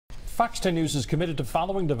Fox 10 News is committed to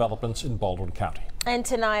following developments in Baldwin County. And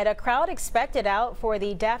tonight, a crowd expected out for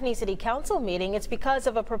the Daphne City Council meeting. It's because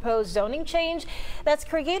of a proposed zoning change that's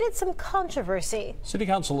created some controversy. City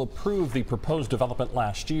Council approved the proposed development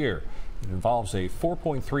last year. It involves a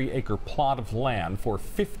 4.3-acre plot of land for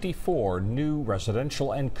 54 new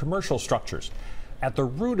residential and commercial structures. At the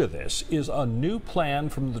root of this is a new plan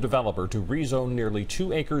from the developer to rezone nearly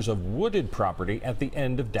 2 acres of wooded property at the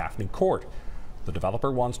end of Daphne Court. The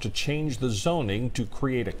developer wants to change the zoning to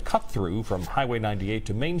create a cut-through from Highway 98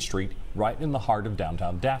 to Main Street right in the heart of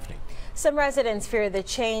downtown Daphne. Some residents fear the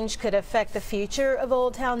change could affect the future of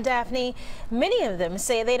Olde Town Daphne. Many of them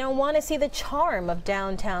say they don't want to see the charm of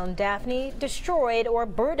downtown Daphne destroyed or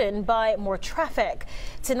burdened by more traffic.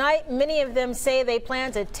 Tonight, many of them say they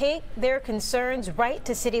plan to take their concerns right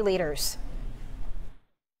to city leaders.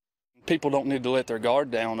 People don't need to let their guard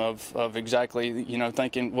down of exactly,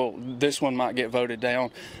 thinking, well, this one might get voted down,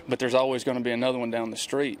 but there's always going to be another one down the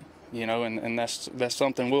street, and that's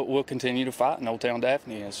something we'll continue to fight in Olde Town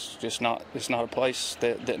Daphne. It's not a place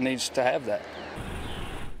that needs to have that.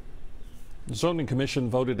 The Zoning Commission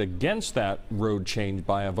voted against that road change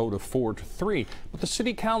by a vote of 4-3, but the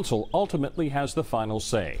City Council ultimately has the final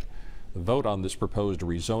say. The vote on this proposed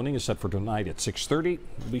rezoning is set for tonight at 6:30.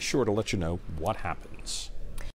 We'll be sure to let you know what happens.